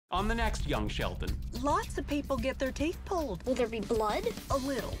On the next Young Sheldon. Lots of people get their teeth pulled. Will there be blood? A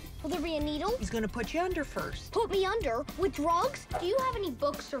little. Will there be a needle? He's gonna put you under first. Put me under? With drugs? Do you have any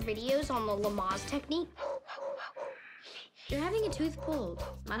books or videos on the Lamaze technique? You're having a tooth pulled,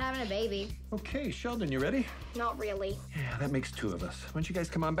 not having a baby. Okay, Sheldon, you ready? Not really. Yeah, that makes two of us. Why don't you guys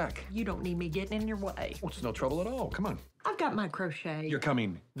come on back? You don't need me getting in your way. Oh, it's no trouble at all. Come on. I've got my crochet. You're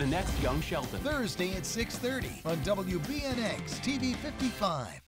coming. The next Young Sheldon. Thursday at 6:30 on WBNX-TV 55.